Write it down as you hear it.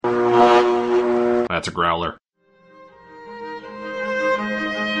a growler.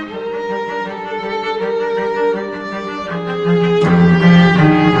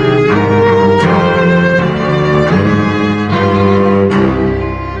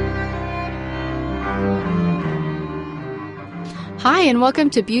 Hi, and welcome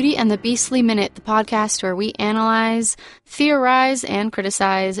to Beauty and the Beastly Minute, the podcast where we analyze, theorize, and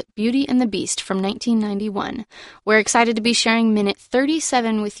criticize Beauty and the Beast from 1991. We're excited to be sharing minute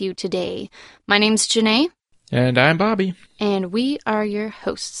 37 with you today. My name's Janae. And I'm Bobby. And we are your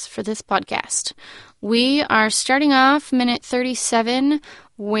hosts for this podcast. We are starting off minute 37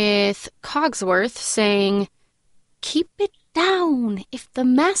 with Cogsworth saying, "Keep it down if the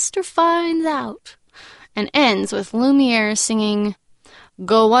master finds out," and ends with Lumiere singing,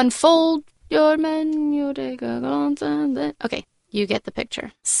 "Go unfold your menu, take a glance at it." Okay, you get the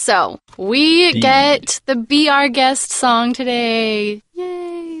picture. So, we get the Be Our Guest song today.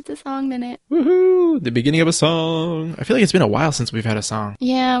 Yay, the song minute. Woohoo! The beginning of a song. I feel like it's been a while since we've had a song.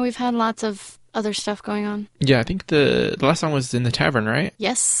 Yeah, we've had lots of other stuff going on. Yeah, I think the last song was in the tavern, right?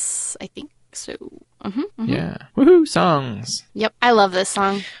 Yes, I think so. Yeah. Woohoo! Songs. Yep, I love this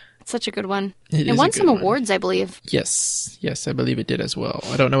song. It's such a good one. It won some awards, I believe. Yes, I believe it did as well.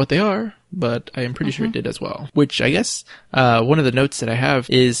 I don't know what they are, but I am pretty sure it did as well. Which I guess one of the notes that I have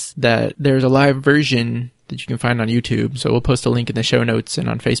is that there's a live version that you can find on YouTube, so we'll post a link in the show notes and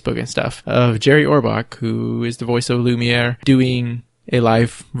on Facebook and stuff, of Jerry Orbach, who is the voice of Lumiere, doing a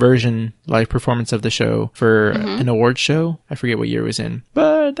live performance of the show for an award show. I forget what year it was in,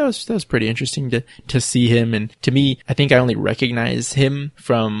 but that was pretty interesting to see him. And to me, I think I only recognize him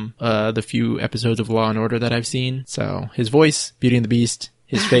from the few episodes of Law and Order that I've seen. So his voice, Beauty and the Beast,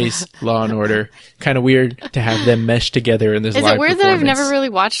 his face, Law and Order. Kind of weird to have them mesh together in this live performance. Is it weird that I've never really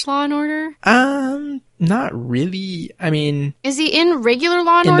watched Law and Order? Not really. I mean, is he in regular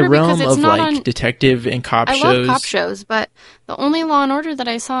Law and Order? In the realm because it's of not like on detective and cop shows. I love cop shows, but the only Law and Order that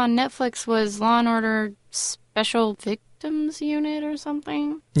I saw on Netflix was Law and Order Special Victims Unit or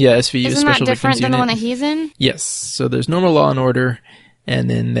something. Yeah, SVU. Isn't that different than the one that he's in? Yes. So there's normal Law and Order, and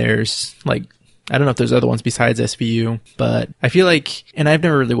then there's like, I don't know if there's other ones besides SVU, but I feel like, and I've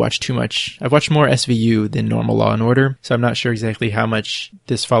never really watched too much. I've watched more SVU than normal Law and Order, so I'm not sure exactly how much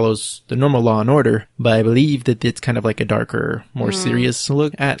this follows the normal Law and Order, but I believe that it's kind of like a darker, more serious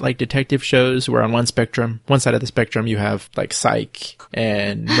look at like detective shows, where on one side of the spectrum, you have like Psych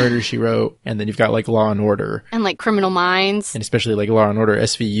and Murder, She Wrote, and then you've got like Law and Order. And like Criminal Minds. And especially like Law and Order,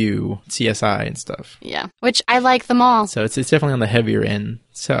 SVU, CSI and stuff. Yeah, which I like them all. So it's definitely on the heavier end.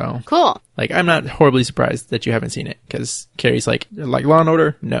 So cool. Like, I'm not horribly surprised that you haven't seen it, because Carrie's like Law and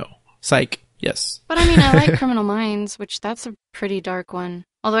Order? No. Psych? Yes. But I mean, I like Criminal Minds, which that's a pretty dark one.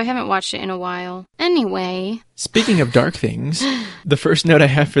 Although I haven't watched it in a while. Anyway. Speaking of dark things, the first note I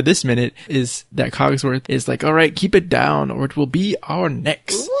have for this minute is that Cogsworth is like, all right, keep it down or it will be our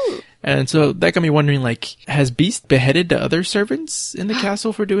necks. Ooh. And so that got me wondering, like, has Beast beheaded the other servants in the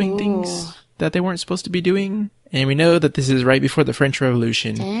castle for doing things that they weren't supposed to be doing? And we know that this is right before the French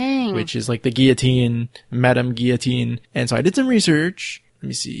Revolution, which is like the guillotine, Madame Guillotine. And so I did some research. Let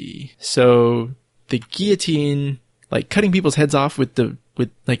me see. So the guillotine, like cutting people's heads off with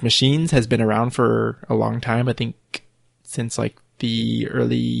like machines, has been around for a long time. I think since like the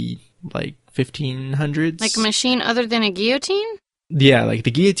early like 1500s. Like a machine other than a guillotine? Yeah, like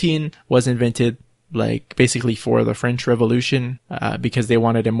the guillotine was invented like basically for the French Revolution because they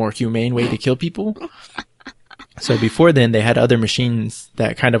wanted a more humane way to kill people. So before then, they had other machines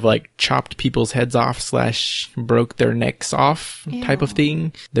that kind of like chopped people's heads off / broke their necks off type of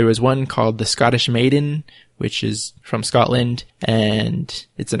thing. There was one called the Scottish Maiden, which is from Scotland, and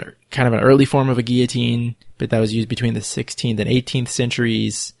it's kind of an early form of a guillotine, but that was used between the 16th and 18th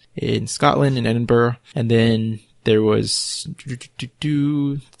centuries in Scotland, in Edinburgh. And then there was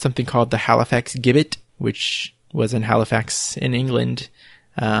something called the Halifax Gibbet, which was in Halifax in England.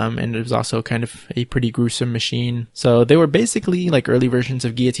 And it was also kind of a pretty gruesome machine. So they were basically like early versions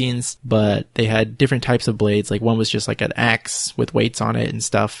of guillotines, but they had different types of blades. Like one was just like an axe with weights on it and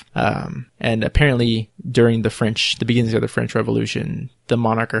stuff. And apparently during the beginnings of the French Revolution, the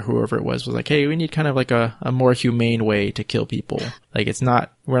monarch or whoever it was like, hey, we need kind of like a more humane way to kill people. Like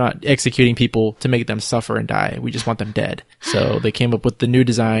we're not executing people to make them suffer and die. We just want them dead. So they came up with the new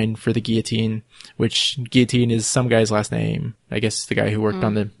design for the guillotine, which guillotine is some guy's last name. I guess the guy who worked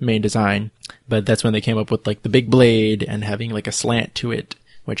on the main design. But that's when they came up with like the big blade and having like a slant to it,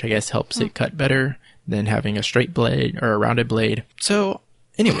 which I guess helps it cut better than having a straight blade or a rounded blade. So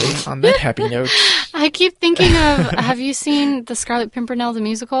anyway, on that happy note, I keep thinking of, have you seen the Scarlet Pimpernel, the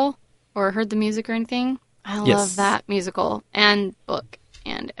musical, or heard the music or anything? I love that musical and book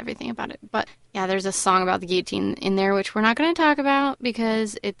and everything about it. But yeah, Yeah, there's a song about the guillotine in there, which we're not going to talk about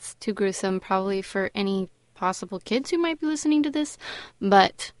because it's too gruesome probably for any possible kids who might be listening to this.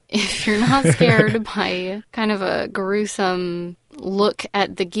 But if you're not scared by kind of a gruesome look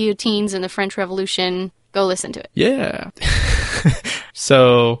at the guillotines in the French Revolution, go listen to it. Yeah.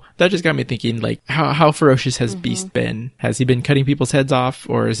 So that just got me thinking, like, how ferocious has Beast been? Has he been cutting people's heads off,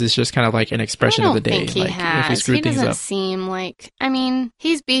 or is this just kind of like an expression of the day? I don't think he has. If we screw He things doesn't up. seem like... I mean,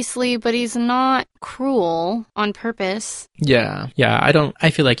 he's beastly, but he's not cruel on purpose. Yeah. I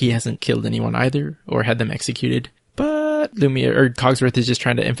feel like he hasn't killed anyone either, or had them executed. But Lumiere, or Cogsworth, is just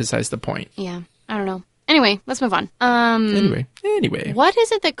trying to emphasize the point. Yeah, I don't know. Anyway, let's move on. Anyway. What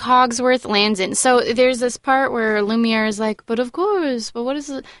is it that Cogsworth lands in? So there's this part where Lumiere is like, but of course, but what is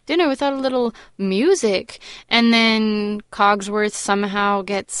a dinner without a little music? And then Cogsworth somehow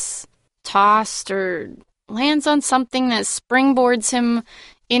gets tossed or lands on something that springboards him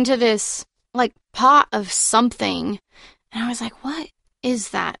into this, like, pot of something. And I was like, what is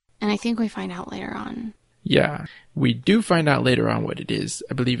that? And I think we find out later on. Yeah, we do find out later on what it is,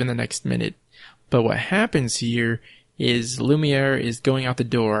 I believe in the next minute. But what happens here is Lumiere is going out the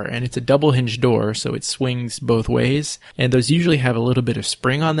door, and it's a double-hinged door, so it swings both ways. And those usually have a little bit of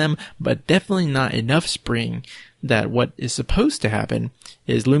spring on them, but definitely not enough spring that what is supposed to happen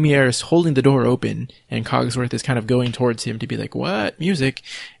is Lumiere is holding the door open, and Cogsworth is kind of going towards him to be like, what? Music?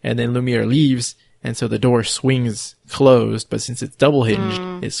 And then Lumiere leaves, and so the door swings closed, but since it's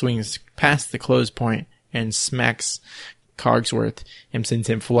double-hinged, it swings past the close point and smacks Cogsworth and sends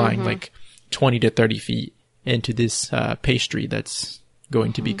him flying like 20 to 30 feet into this pastry that's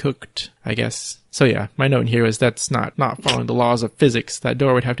going to be cooked, I guess. So yeah, my note here is that's not following the laws of physics. That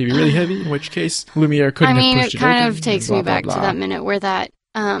door would have to be really heavy, in which case Lumiere couldn't have pushed it open. I mean, it kind of takes me back blah. to that minute where that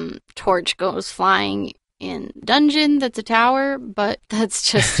torch goes flying in dungeon that's a tower, but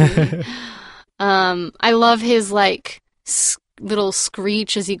that's just me. I love his, like, little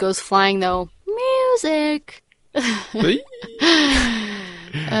screech as he goes flying, though. Music!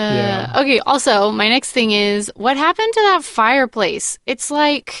 Yeah. Okay, also, my next thing is, what happened to that fireplace? It's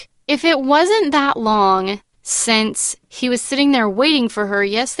like, if it wasn't that long since he was sitting there waiting for her,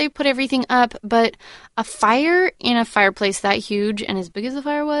 yes, they put everything up, but a fire in a fireplace that huge and as big as the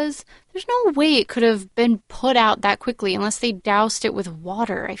fire was, there's no way it could have been put out that quickly unless they doused it with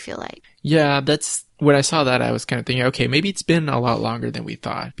water, I feel like. Yeah, that's... When I saw that, I was kind of thinking, okay, maybe it's been a lot longer than we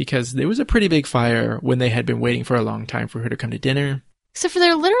thought, because there was a pretty big fire when they had been waiting for a long time for her to come to dinner. Except for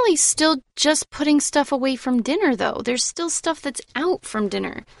they're literally still just putting stuff away from dinner, though. There's still stuff that's out from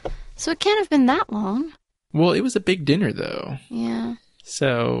dinner. So it can't have been that long. Well, it was a big dinner, though. Yeah.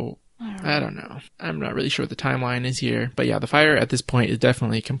 So, I don't know. I'm not really sure what the timeline is here. But yeah, the fire at this point is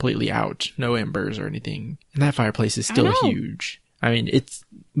definitely completely out. No embers or anything. And that fireplace is still huge. I mean,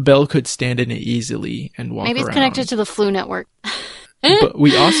 Belle could stand in it easily and walk around. Maybe it's connected to the Flu Network. But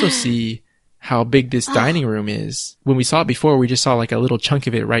we also see how big this dining room is. When we saw it before, we just saw like a little chunk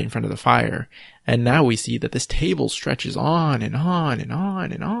of it right in front of the fire. And now we see that this table stretches on and on and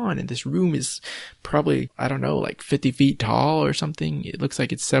on and on. And this room is probably, I don't know, like 50 feet tall or something. It looks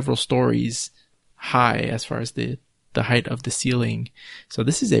like it's several stories high as far as the height of the ceiling. So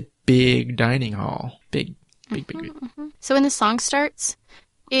this is a big dining hall. Big. So when the song starts,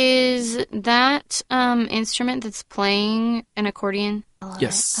 is that instrument that's playing an accordion?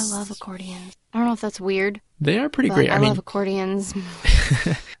 Yes. I love accordions. I don't know if that's weird. They are pretty great. I love accordions.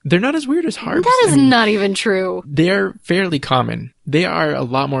 They're not as weird as harps. That is not even true. They're fairly common. They are a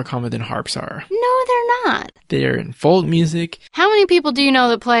lot more common than harps are. No, they're not. They're in folk music. How many people do you know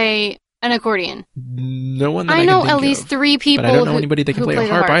that play an accordion? No one that I I know can think at least of. 3 people. But I don't know anybody that can play a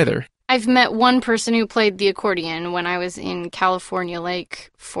harp either. I've met one person who played the accordion when I was in California like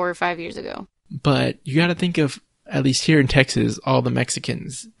 4 or 5 years ago. But you got to think of, at least here in Texas, all the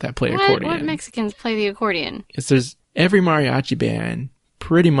Mexicans that play accordion. What Mexicans play the accordion? There's every mariachi band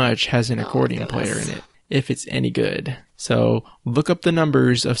pretty much has an accordion player in it, if it's any good. So look up the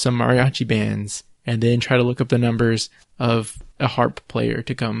numbers of some mariachi bands and then try to look up the numbers of a harp player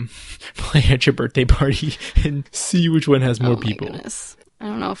to come play at your birthday party and see which one has more people. Goodness. I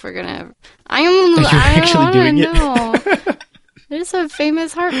don't know if we're gonna. I don't know. There's some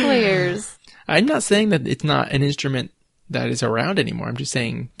famous harp players. I'm not saying that it's not an instrument that is around anymore. I'm just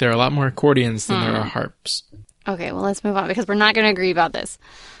saying there are a lot more accordions than there are harps. Okay, well, let's move on because we're not going to agree about this.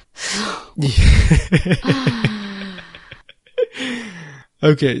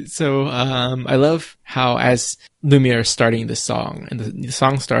 Okay, so I love how as Lumiere is starting the song, and the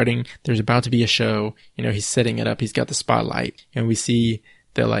song starting, there's about to be a show. You know, he's setting it up. He's got the spotlight, and we see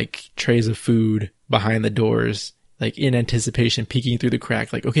the like trays of food behind the doors, like in anticipation, peeking through the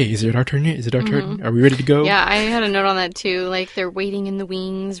crack, like, okay, is it our turn yet? Is it our turn? Are we ready to go? Yeah, I had a note on that too. Like they're waiting in the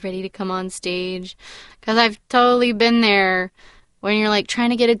wings, ready to come on stage. Because I've totally been there when you're like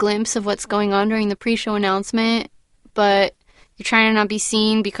trying to get a glimpse of what's going on during the pre-show announcement, but you're trying to not be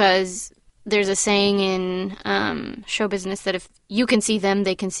seen because there's a saying in show business that if you can see them,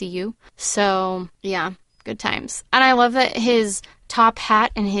 they can see you. So, yeah, good times. And I love that his top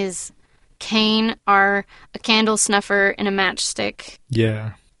hat and his cane are a candle snuffer and a matchstick.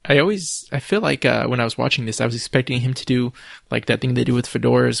 Yeah. I feel like when I was watching this, I was expecting him to do like that thing they do with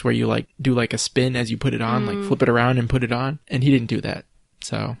fedoras where you like do like a spin as you put it on, like flip it around and put it on. And he didn't do that.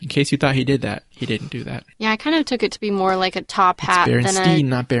 So in case you thought he did that, he didn't do that. Yeah, I kind of took it to be more like a top hat than a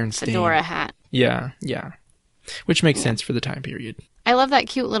not Berenstain. fedora hat. Yeah. Which makes sense for the time period. I love that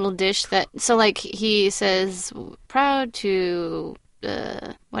cute little dish that, so like he says, proud to,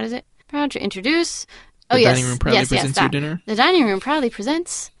 what is it? Proud to introduce. The dining room proudly presents your dinner. The dining room proudly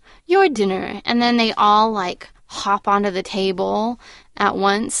presents your dinner. And then they all like hop onto the table at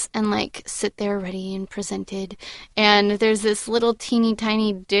once and like sit there ready and presented. And there's this little teeny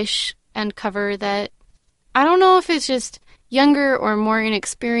tiny dish and cover that I don't know if it's just younger or more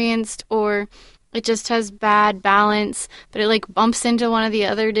inexperienced or it just has bad balance, but it like bumps into one of the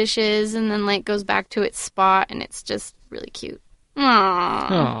other dishes and then like goes back to its spot and it's just really cute.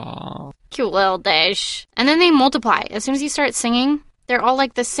 Aww. Cute little dish. And then they multiply. As soon as you start singing, they're all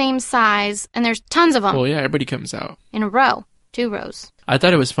like the same size and there's tons of them. Well, yeah, everybody comes out. In a row. 2 rows. I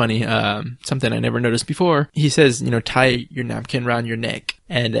thought it was funny, something I never noticed before. He says, tie your napkin around your neck.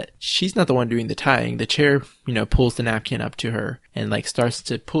 And she's not the one doing the tying. The chair, pulls the napkin up to her and like starts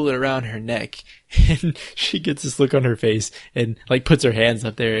to pull it around her neck. And she gets this look on her face and like puts her hands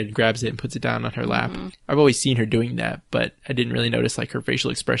up there and grabs it and puts it down on her lap. I've always seen her doing that, but I didn't really notice like her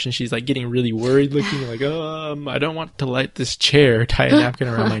facial expression. She's like getting really worried looking like, I don't want to let this chair tie a napkin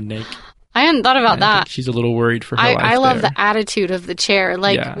around my neck. I hadn't thought about that. She's a little worried for her life. I love the attitude of the chair.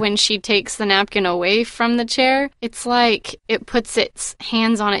 Like when she takes the napkin away from the chair, it's like it puts its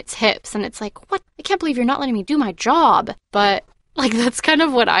hands on its hips and it's like, what? I can't believe you're not letting me do my job. But like that's kind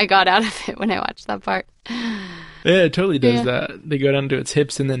of what I got out of it when I watched that part. Yeah, it totally does that. They go down to its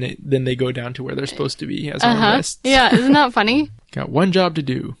hips and then they go down to where they're supposed to be as armrests. Yeah, isn't that funny? Got one job to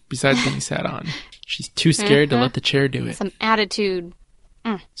do besides being sat on. She's too scared to let the chair do it. Some attitude.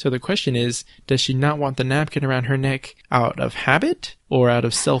 So the question is, does she not want the napkin around her neck out of habit or out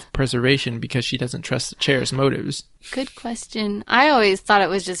of self-preservation because she doesn't trust the chair's motives? Good question. I always thought it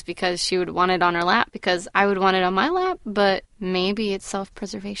was just because she would want it on her lap because I would want it on my lap, but maybe it's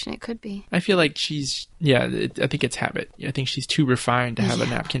self-preservation. It could be. I feel like I think it's habit. I think she's too refined to have a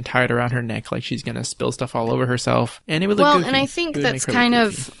napkin tied around her neck like she's going to spill stuff all over herself. And it would look goofy. And I think that's kind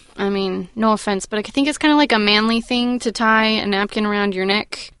of, no offense, but I think it's kind of like a manly thing to tie a napkin around your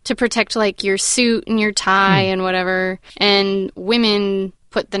neck to protect like your suit and your tie and whatever. And women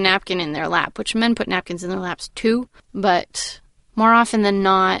put the napkin in their lap, which men put napkins in their laps too. But more often than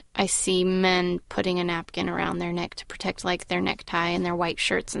not, I see men putting a napkin around their neck to protect like their necktie and their white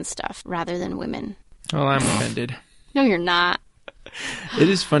shirts and stuff rather than women. Well, I'm offended. No, you're not. It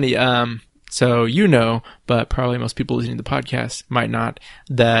is funny. So but probably most people listening to the podcast might not,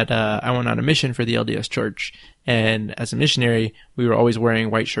 that I went on a mission for the LDS Church. And as a missionary, we were always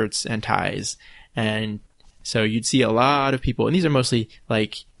wearing white shirts and ties. And so you'd see a lot of people, and these are mostly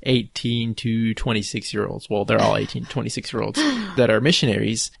like 18 to 26-year-olds. Well, they're all 18 to 26-year-olds that are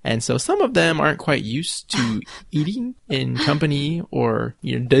missionaries. And so some of them aren't quite used to eating in company, or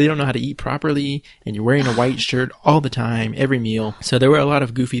they don't know how to eat properly, and you're wearing a white shirt all the time, every meal. So there were a lot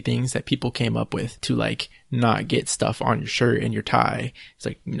of goofy things that people came up with to like not get stuff on your shirt and your tie. It's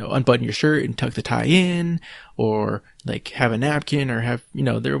like, unbutton your shirt and tuck the tie in, or like have a napkin, or have,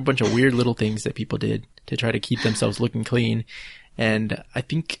 there were a bunch of weird little things that people did to try to keep themselves looking clean. And I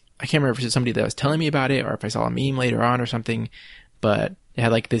can't remember if it was somebody that was telling me about it or if I saw a meme later on or something, but it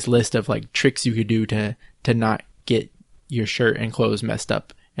had like this list of like tricks you could do to not get your shirt and clothes messed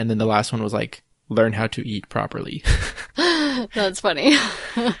up. And then the last one was like, learn how to eat properly. That's funny.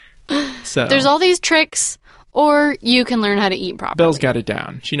 So there's all these tricks, or you can learn how to eat properly. Belle's got it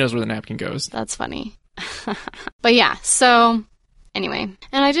down. She knows where the napkin goes. That's funny. But yeah, so anyway,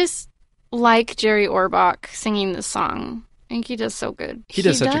 and I just like Jerry Orbach singing this song. I think he does so good. He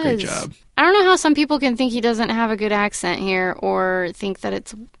does such a great job. I don't know how some people can think he doesn't have a good accent here, or think that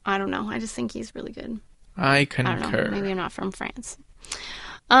it's, I don't know. I just think he's really good. I concur. I don't know. Maybe you're not from France.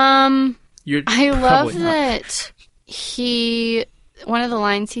 I love that one of the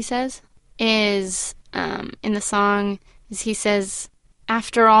lines he says is, in the song, is he says,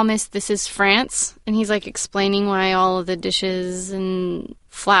 after all, miss, this is France. And he's like explaining why all of the dishes and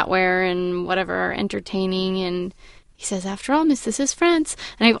flatware and whatever are entertaining. And he says, after all, miss, this is France.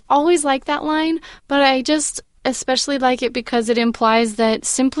 And I've always liked that line, but I just especially like it because it implies that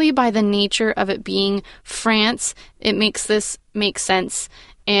simply by the nature of it being France, it makes this make sense.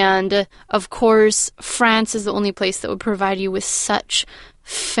 And of course, France is the only place that would provide you with such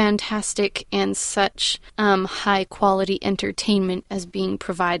fantastic and such high quality entertainment as being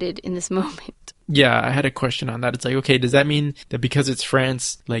provided in this moment. Yeah, I had a question on that. It's like, okay, does that mean that because it's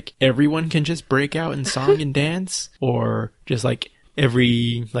France, like everyone can just break out in song and dance? Or just like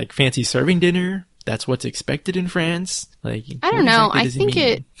every like fancy serving dinner? That's what's expected in France? Like, I don't know. Exactly I think mean?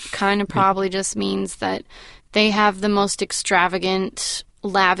 it kind of probably just means that they have the most extravagant,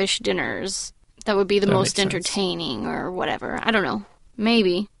 lavish dinners that would be the That most makes sense. entertaining or whatever. I don't know.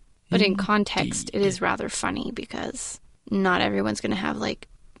 Maybe. But in context, it is rather funny because not everyone's going to have like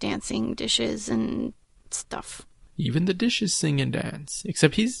dancing dishes and stuff. Even the dishes sing and dance.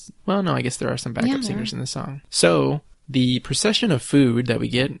 Except well, no, I guess there are some backup Yeah, there singers in the song. So, the procession of food that we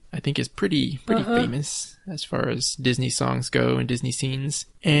get, I think, is pretty famous as far as Disney songs go and Disney scenes.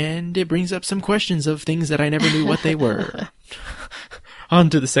 And it brings up some questions of things that I never knew what they were. On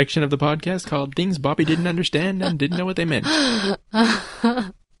to the section of the podcast called Things Bobby Didn't Understand and Didn't Know What They Meant.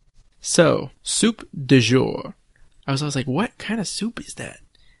 So, soup de jour. I was like, what kind of soup is that?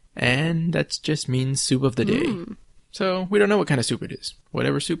 And that just means soup of the day. So, we don't know what kind of soup it is.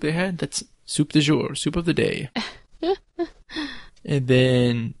 Whatever soup they had, that's soup de jour, soup of the day. And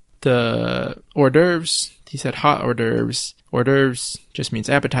then the hors d'oeuvres, he said hot hors d'oeuvres. Hors d'oeuvres just means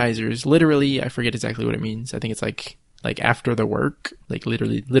appetizers. Literally, I forget exactly what it means. I think it's like after the work, like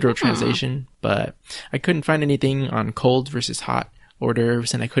literal translation. But I couldn't find anything on cold versus hot hors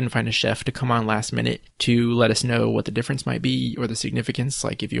d'oeuvres, and I couldn't find a chef to come on last minute to let us know what the difference might be or the significance,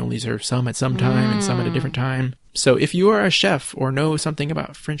 like if you only serve some at some time and some at a different time. So if you are a chef or know something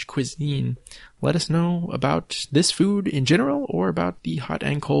about French cuisine, let us know about this food in general or about the hot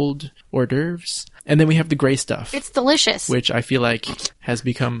and cold hors d'oeuvres. And then we have the gray stuff. It's delicious. Which I feel like has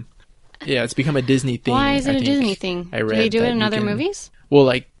become, it's become a Disney thing. Why is it I a think. Disney thing? I Do read they do that it in you other can- movies? Well,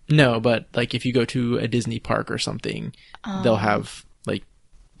 like, no, but like if you go to a Disney park or something, they'll have like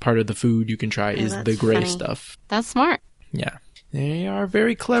part of the food you can try is the that's gray funny. stuff. That's smart. Yeah. They are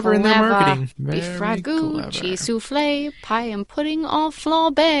very clever in their marketing. Beef Very ragout, clever. cheese souffle, pie and pudding au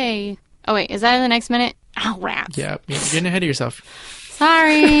flambe. Oh wait, is that in the next minute? Oh, rats. Yeah, you're getting ahead of yourself.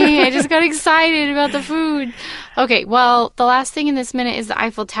 Sorry, I just got excited about the food. Okay, well, the last thing in this minute is the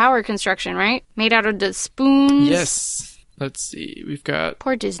Eiffel Tower construction, right? Made out of the spoons. Yes. Let's see. We've got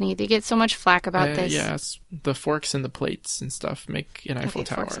Poor Disney. They get so much flack about this. yes, the forks and the plates and stuff make an Eiffel Okay,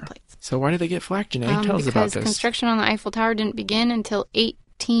 Tower. forks and plates. So why did they get flack, Janae? Tell us about Because this. construction on the Eiffel Tower didn't begin until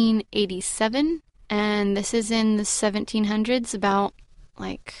 1887, and this is in the 1700s, about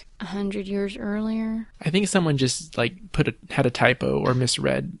like 100 years earlier. I think someone just like had a typo or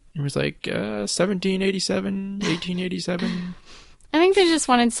misread. It was like 1787, 1887. I think they just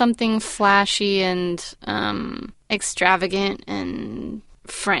wanted something flashy and extravagant and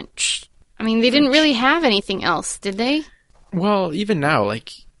French. I mean, they didn't really have anything else, did they? Well, even now,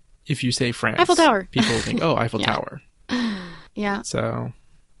 like if you say France, Eiffel Tower. people think, oh, Eiffel Yeah. Tower. Yeah. So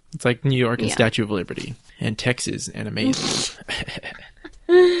it's like New York and Yeah. Statue of Liberty and Texas and amazing.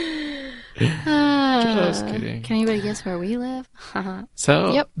 Just kidding. Can anybody guess where we live?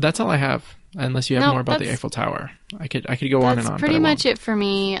 So Yep. that's all I have. Unless you have No, more about the that's- Eiffel Tower, I could go on and on. That's pretty but I much it for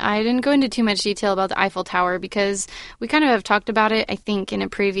me. I didn't go into too much detail about the Eiffel Tower because we kind of have talked about it, I think, in a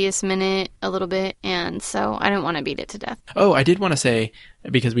previous minute a little bit, and so I didn't want to beat it to death. Oh, I did want to say,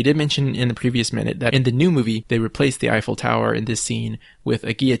 because we did mention in the previous minute that in the new movie, they replaced the Eiffel Tower in this scene with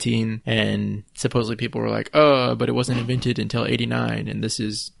a guillotine, and supposedly people were like, oh, but it wasn't invented until 89, and this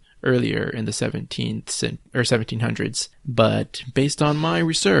is earlier in the 1700s. But based on my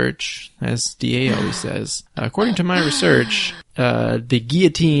research, as DA always says, according to my research, the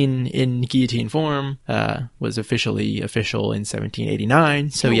guillotine in guillotine form was officially official in 1789.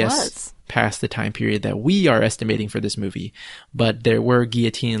 So It yes, was. past the time period that we are estimating for this movie, but there were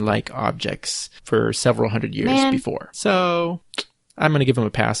guillotine-like objects for several hundred years Man. before. So I'm going to give them a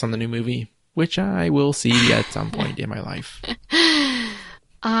pass on the new movie, which I will see at some point in my life.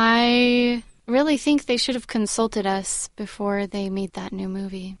 I really think they should have consulted us before they made that new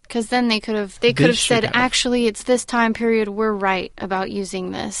movie, because then they could have should said, have. actually, it's this time period. We're right about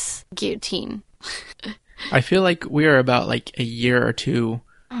using this guillotine. I feel like we are about like a year or two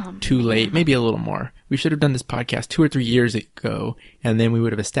too late, maybe a little more, we should have done this podcast 2 or 3 years ago, and then we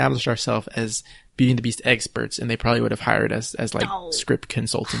would have established ourselves as Beauty and the Beast experts, and they probably would have hired us as like script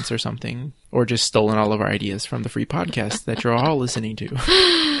consultants or something, or just stolen all of our ideas from the free podcast that you're all listening to.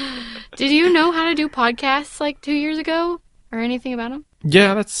 Did you know how to do podcasts like 2 years ago, or anything about them?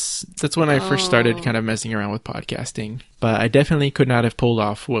 Yeah, that's when I first started kind of messing around with podcasting. But I definitely could not have pulled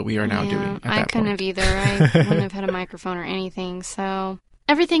off what we are now doing at that I couldn't have either. I wouldn't have had a microphone or anything. So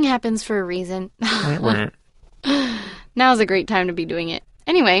everything happens for a reason. Now's a great time to be doing it.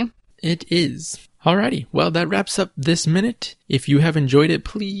 Anyway. It is. Alrighty, well, that wraps up this minute. If you have enjoyed it,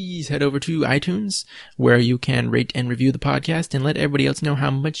 please head over to iTunes, where you can rate and review the podcast and let everybody else know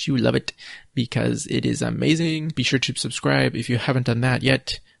how much you love it, because it is amazing. Be sure to subscribe if you haven't done that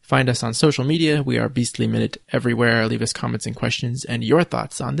yet. Find us on social media. We are Beastly Minute everywhere. Leave us comments and questions and your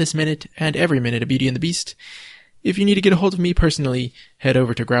thoughts on this minute and every minute of Beauty and the Beast. If you need to get a hold of me personally, head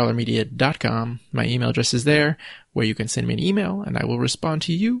over to growlermedia.com. My email address is there, where you can send me an email and I will respond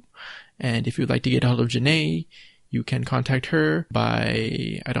to you. And if you'd like to get a hold of Janae, you can contact her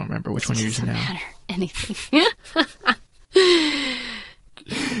by, I don't remember which one you're using now. Doesn't matter. Anything.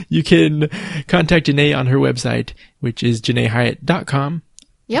 You can contact Janae on her website, which is janaehyatt.com.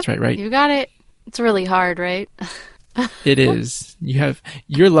 Yep. That's right? You got it. It's really hard, right? It is.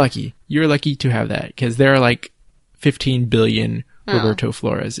 You're lucky. You're lucky to have that, because there are like 15 billion Roberto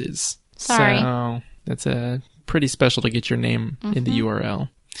Floreses. Sorry. So that's pretty special to get your name in the URL.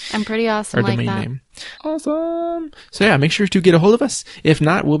 I'm pretty awesome Or like domain that. name. Awesome. So yeah, make sure to get a hold of us. If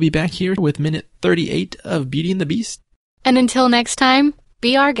not, we'll be back here with minute 38 of Beauty and the Beast. And until next time,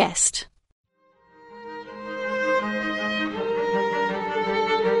 be our guest.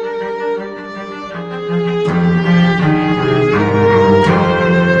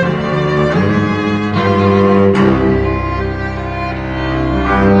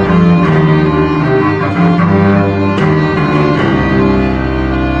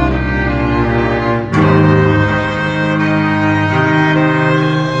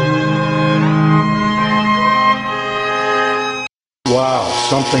 Wow,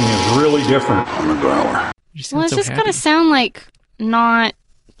 something is really different on the growler. You sound Well, it's so just happy. gotta sound like not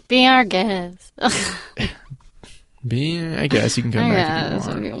be our guest. I guess you can come back if you Yes,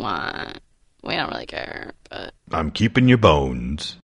 want. if you want. We don't really care, but. I'm keeping your bones.